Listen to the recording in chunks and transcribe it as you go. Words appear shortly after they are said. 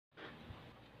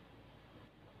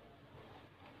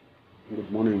Good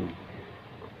morning.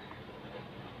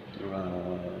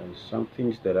 Some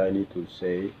things that I need to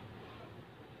say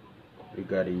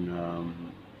regarding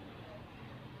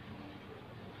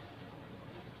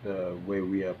the way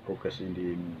we are progressing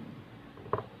in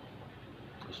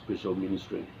spiritual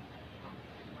ministry.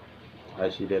 I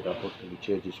see that Apostolic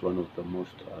Church is one of the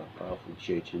most powerful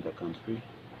church in the country.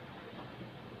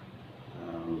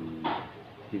 Um,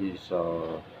 it is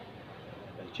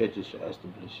the church is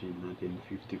established in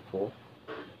 1954.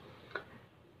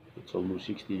 It's almost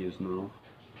 60 years now,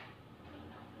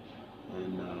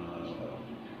 and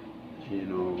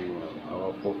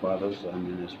our forefathers,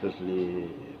 especially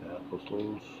the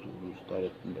apostles who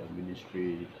started in the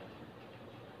ministry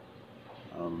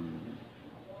um,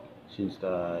 since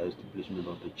the establishment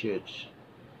of the church.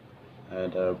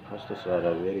 And pastors are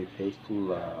very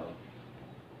faithful,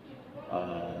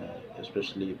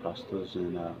 especially pastors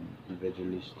and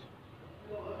evangelists,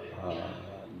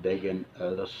 deacon,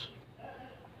 elders,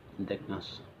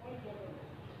 deacons,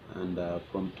 and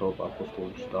from top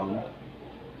apostles down.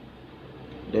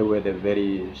 They were the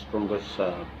very strongest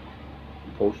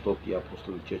post of the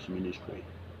Apostolic Church ministry.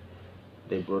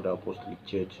 They brought the Apostolic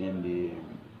Church in the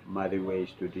mighty ways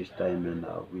to this time, and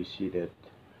we see that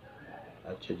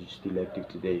our church is still active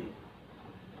today.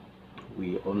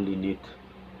 We only need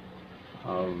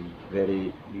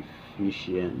very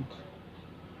efficient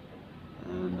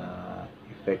and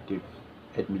effective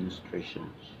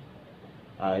administrations.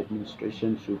 Our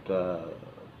administration should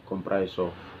comprise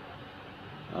of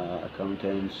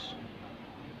accountants.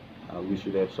 We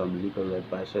should have some legal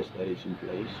advisors that is in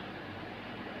place.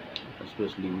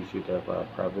 Especially we should have a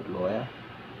private lawyer,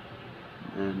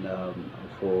 and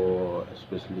for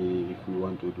especially if we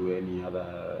want to do any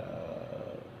other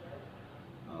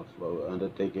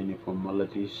undertake any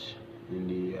formalities in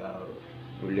the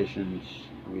relations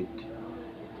with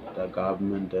the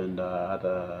government and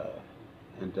other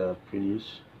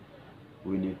entrepreneurs,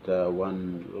 we need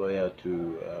one lawyer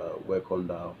to work on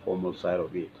the formal side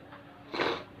of it,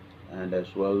 and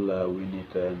as well we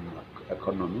need an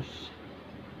economist.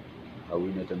 We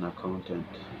need an accountant.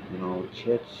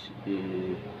 Church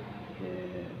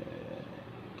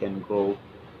can grow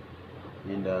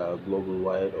in the global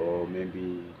wide, or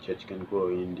maybe church can grow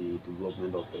in the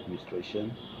development of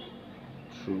administration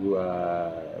through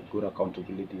good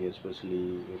accountability,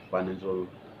 especially financial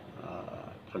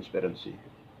transparency.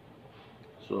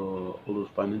 So all those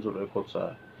financial records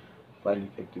are filed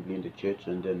effectively in the church,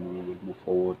 and then we will move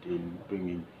forward in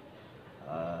bringing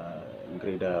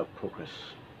greater progress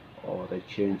or the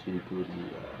change into the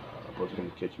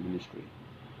Apostolic Church ministry.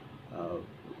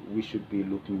 We should be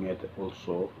looking at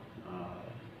also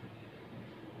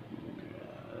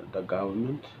the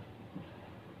government.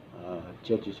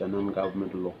 Churches are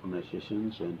non-governmental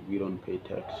organizations, and we don't pay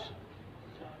tax,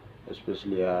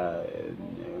 especially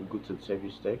goods and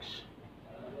service tax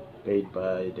paid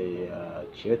by the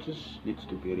churches needs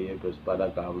to be reimbursed by the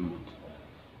government.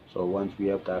 So once we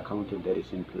have the accountant that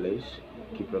is in place,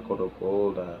 keep record of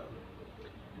all the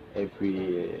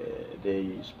every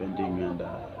day spending and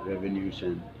revenues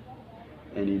and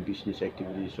any business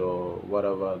activities or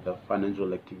whatever the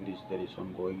financial activities that is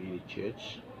ongoing in the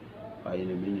church in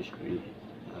the ministry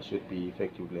should be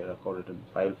effectively recorded and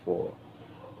filed for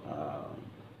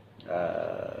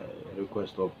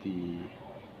request of the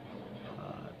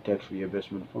tax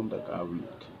reimbursement from the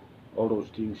government. All those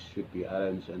things should be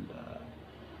arranged, and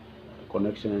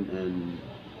connection and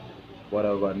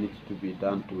whatever needs to be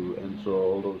done to, and so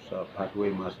all those pathway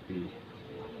must be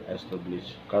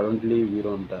established. Currently, we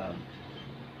don't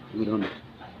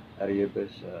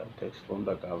reimburse tax from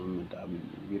the government.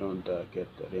 We don't get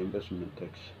reimbursement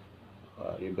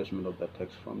of the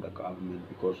tax from the government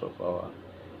because of our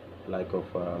lack of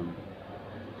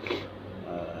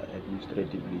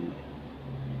administratively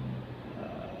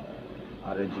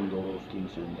arranging all those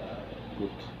things and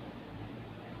put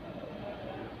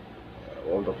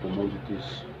all the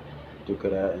formalities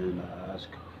together and ask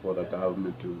for the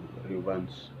government to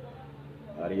reimburse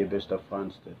the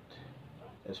funds that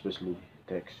especially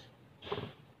tax.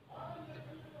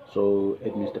 So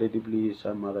administratively,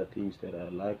 some other things that I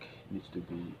like needs to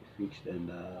be fixed,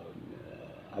 and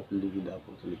I believe in the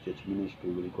Apostolic Church ministry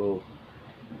will go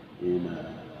in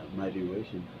mighty ways,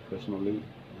 and professionally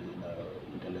and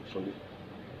intellectually.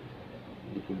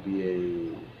 It will be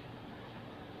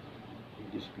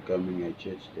it is becoming a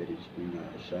church that is being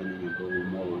shining and growing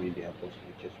more in the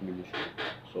Apostolic Church ministry.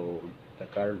 So the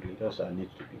current leaders need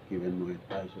to be given more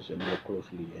advices and more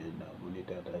closely and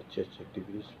monitor the church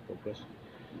activities progress,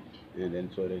 and then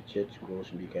so the church grows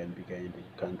bigger and bigger in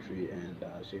the country and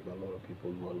save a lot of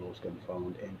people who are lost and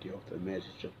found empty of the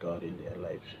message of God in their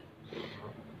lives.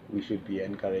 we should be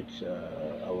encourage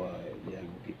our young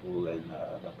people and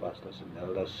the pastors and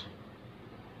elders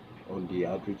on the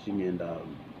outreaching and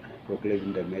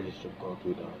proclaiming the message of God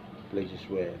to the places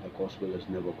where the gospel has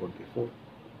never gone before.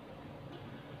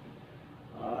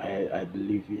 I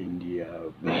believe in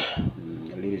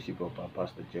the leadership of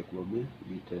Pastor Jack Lome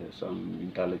with some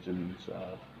intelligent,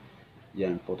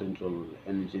 young, potential,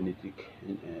 energetic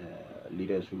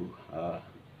leaders who are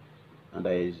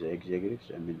under his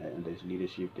executives. I mean, under his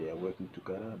leadership, they are working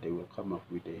together. They will come up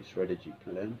with a strategy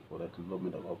plan for the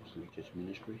development of Apostolic Church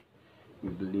Ministry. We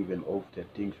believe and hope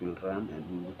that things will run, and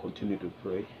we will continue to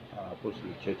pray.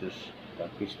 Apostolic churches, the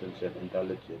Christians and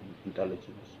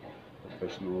intelligence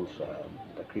professionals,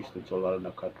 the Christians all around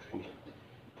the country,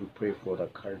 to pray for the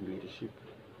current leadership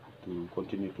to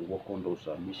continue to work on those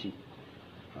missing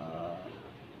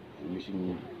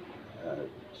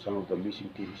some of the missing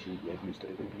things in the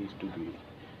administrative needs to be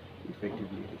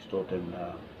effectively restored, and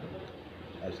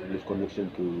as this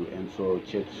connection to ensure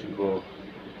church grow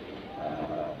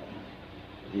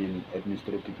in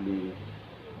administratively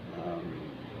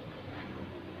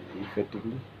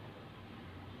effectively,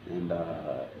 and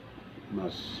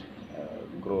must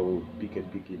grow big and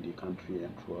big in the country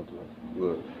and throughout the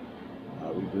world.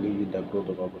 We believe in the growth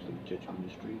of Apostolic Church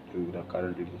Ministry through the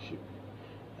current leadership,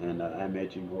 and I'm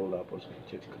urging all the Apostolic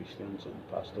Church Christians and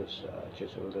pastors,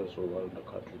 church elders all around the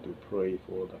country to pray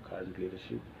for the current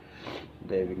leadership.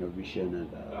 They're having a vision and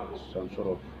some sort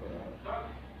of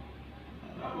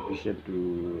vision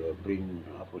to bring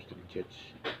Apostolic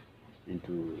Church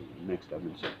into next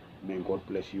dimension. May God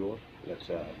bless you all. Let's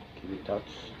keep in touch.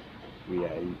 We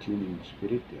are in tune in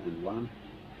spirit and one.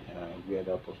 We are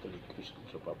the Apostolic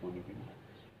Christians of Papua New Guinea.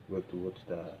 Work towards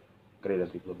the greater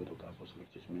development of the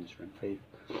Apostolic Church Ministry and faith.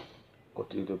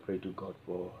 Continue to pray to God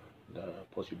for the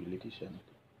possibilities and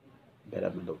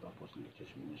betterment of the Apostolic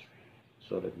Church Ministry,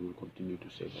 so that we will continue to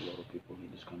save a lot of people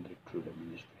in this country through the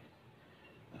ministry.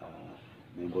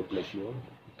 May God bless you all.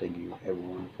 Thank you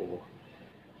everyone for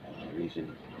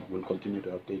listening. We'll continue to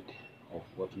update of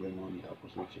what's going on in the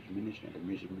Apostolic Church Ministry and the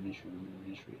music ministry, women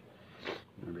ministry,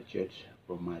 and the church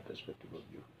from my perspective of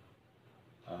view.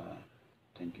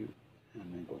 Thank you,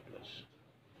 and may God bless.